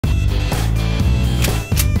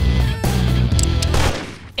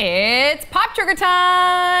It's Pop Trigger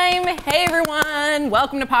time! Hey everyone,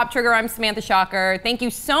 welcome to Pop Trigger. I'm Samantha Shocker. Thank you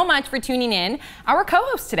so much for tuning in. Our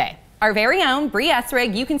co-host today, our very own Bree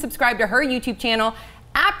Essrig. You can subscribe to her YouTube channel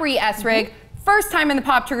at Bree Essrig. First time in the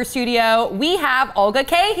Pop Trigger studio, we have Olga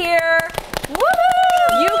Kay here.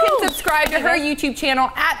 Woohoo! You can subscribe to her YouTube channel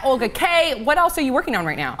at Olga Kay. What else are you working on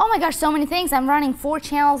right now? Oh my gosh, so many things. I'm running 4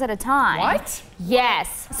 channels at a time. What?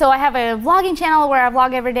 Yes. So I have a vlogging channel where I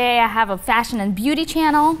vlog every day. I have a fashion and beauty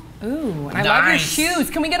channel. Ooh, and I love your shoes.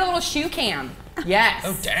 Can we get a little shoe cam? Yes.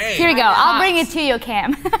 Oh, dang. Here we go. I'll bring it to you,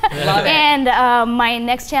 Cam. Love it. And my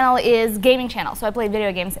next channel is gaming channel. So I play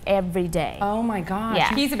video games every day. Oh my gosh.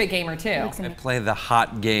 Yeah. He's a big gamer too. I play the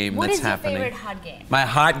hot game What that's is your happening. favorite hot game? My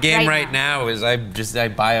hot game Right right now is I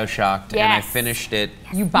Bioshocked and I Yes. finished it.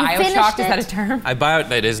 You Bioshocked, is that a it? term?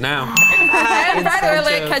 It is now. And Brad sense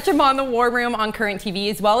Ehrlich, of- catch him on the War Room on Current TV,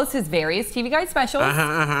 as well as his various TV Guide specials.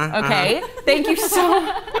 Okay, thank you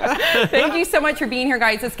so much for being here,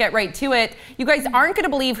 guys. Let's get right to it. You guys aren't going to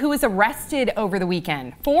believe who was arrested over the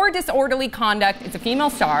weekend for disorderly conduct. It's a female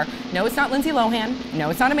star. No, it's not Lindsay Lohan. No,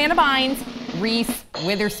 it's not Amanda Bynes. Reese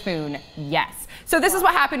Witherspoon. Yes. So this is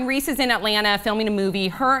what happened. Reese is in Atlanta filming a movie.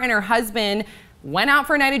 Her and her husband went out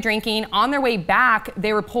for a night of drinking. On their way back,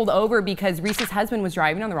 they were pulled over because Reese's husband was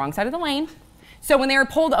driving on the wrong side of the lane. So when they were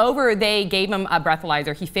pulled over, they gave him a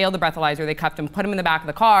breathalyzer. He failed the breathalyzer. They cuffed him, put him in the back of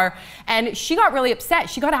the car, and she got really upset.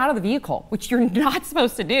 She got out of the vehicle, which you're not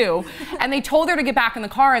supposed to do. And they told her to get back in the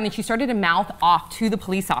car, and then she started to mouth off to the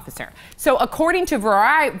police officer. So according to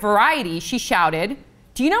Variety, she shouted,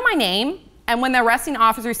 "Do you know my name?" And when the arresting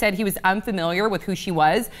officer said he was unfamiliar with who she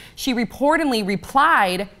was, she reportedly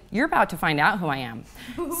replied, "You're about to find out who I am."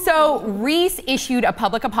 So Reese issued a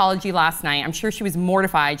public apology last night. I'm sure she was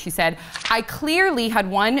mortified. She said, "I clearly had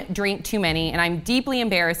one drink too many, and I'm deeply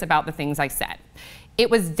embarrassed about the things I said. It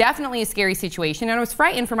was definitely a scary situation, and I was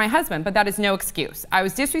frightened for my husband, but that is no excuse. I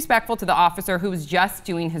was disrespectful to the officer who was just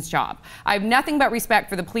doing his job. I have nothing but respect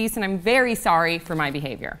for the police, and I'm very sorry for my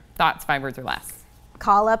behavior." Thoughts, 5 words or less?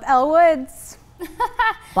 Call up Elle Woods.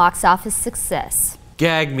 Box office success.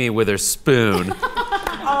 Gag me with her spoon.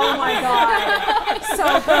 Oh my God.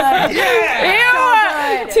 So good.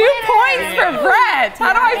 Ew, 2 points for Brett.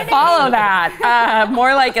 How do I follow that?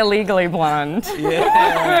 More like illegally blonde.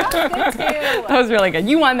 Yeah. That was really good.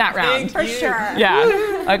 You won that round. For sure.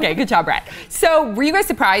 Yeah. Okay, good job, Brett. So were you guys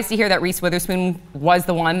surprised to hear that Reese Witherspoon was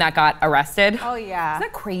the one that got arrested? Oh yeah. Isn't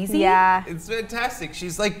that crazy? Yeah. It's fantastic.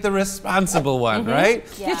 She's like the responsible one, right?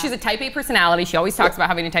 Yeah, she's a type A personality. She always talks about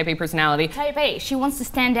having a type A personality. Type A. She wants to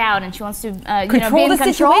stand out and she wants to Control be in the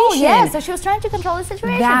control. situation. Yeah, so she was trying to control the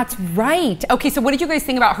situation. That's right. Okay, so what did you guys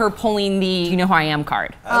think about her pulling the "You Know Who I Am"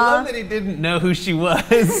 card? I love that he didn't know who she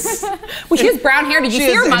was. Well, she has brown hair. Did you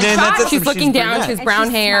see her mugshot? She's looking down. brunette. She has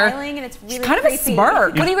brown hair. Smiling and it's really She's kind of a creepy.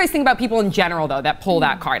 smirk. What do you guys think about people in general, though, that pull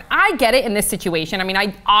that card? I get it in this situation. I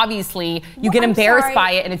mean, obviously you get I'm embarrassed sorry.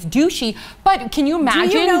 by it and it's douchey. But can you imagine?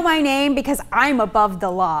 Do you know my name? Because I'm above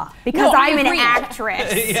the law. Because No, I I'm an agree.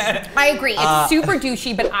 actress. Yeah. I agree. It's super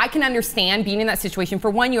douchey, but I can understand being in that situation. For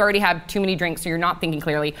one, you already have too many drinks, so you're not thinking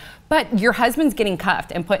clearly. But your husband's getting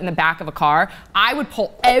cuffed and put in the back of a car. I would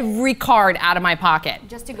pull every card out of my pocket.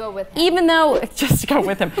 Just to go with him. Even though, just to go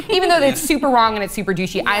with him. Even though it's super wrong and it's super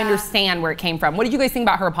douchey, I understand where it came from. What did you guys think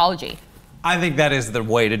about her apology? I think that is the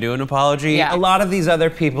way to do an apology. Yeah. A lot of these other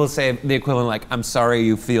people say the equivalent like, "I'm sorry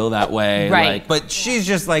you feel that way." Right. Like, but she's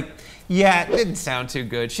just like, "Yeah, it didn't sound too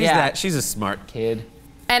good." She's she's a smart kid.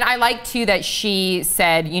 And I like too that she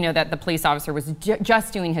said, you know, that the police officer was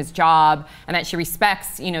just doing his job and that she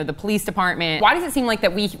respects, you know, the police department. Why does it seem like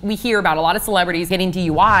that we hear about a lot of celebrities getting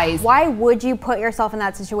DUIs? Why would you put yourself in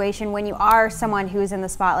that situation when you are someone who's in the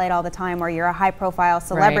spotlight all the time or you're a high-profile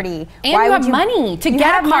celebrity? Right. And Why you would have money to you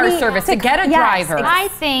get have a car money service, to get a yes, driver. I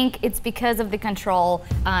think it's because of the control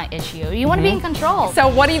issue. You want to be in control. So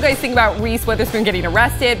what do you guys think about Reese Witherspoon getting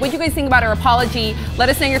arrested? What do you guys think about her apology? Let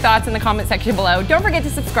us know your thoughts in the comment section below. Don't forget to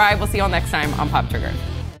subscribe. We'll see you all next time on Pop Trigger.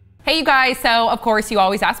 Hey you guys, so of course you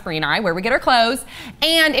always ask Bree and I where we get our clothes.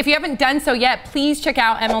 And if you haven't done so yet, please check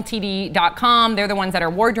out MLTD.com. They're the ones that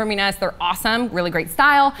are wardrobing us. They're awesome, really great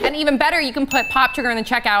style. And even better, you can put Pop Trigger in the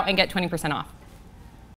checkout and get 20% off.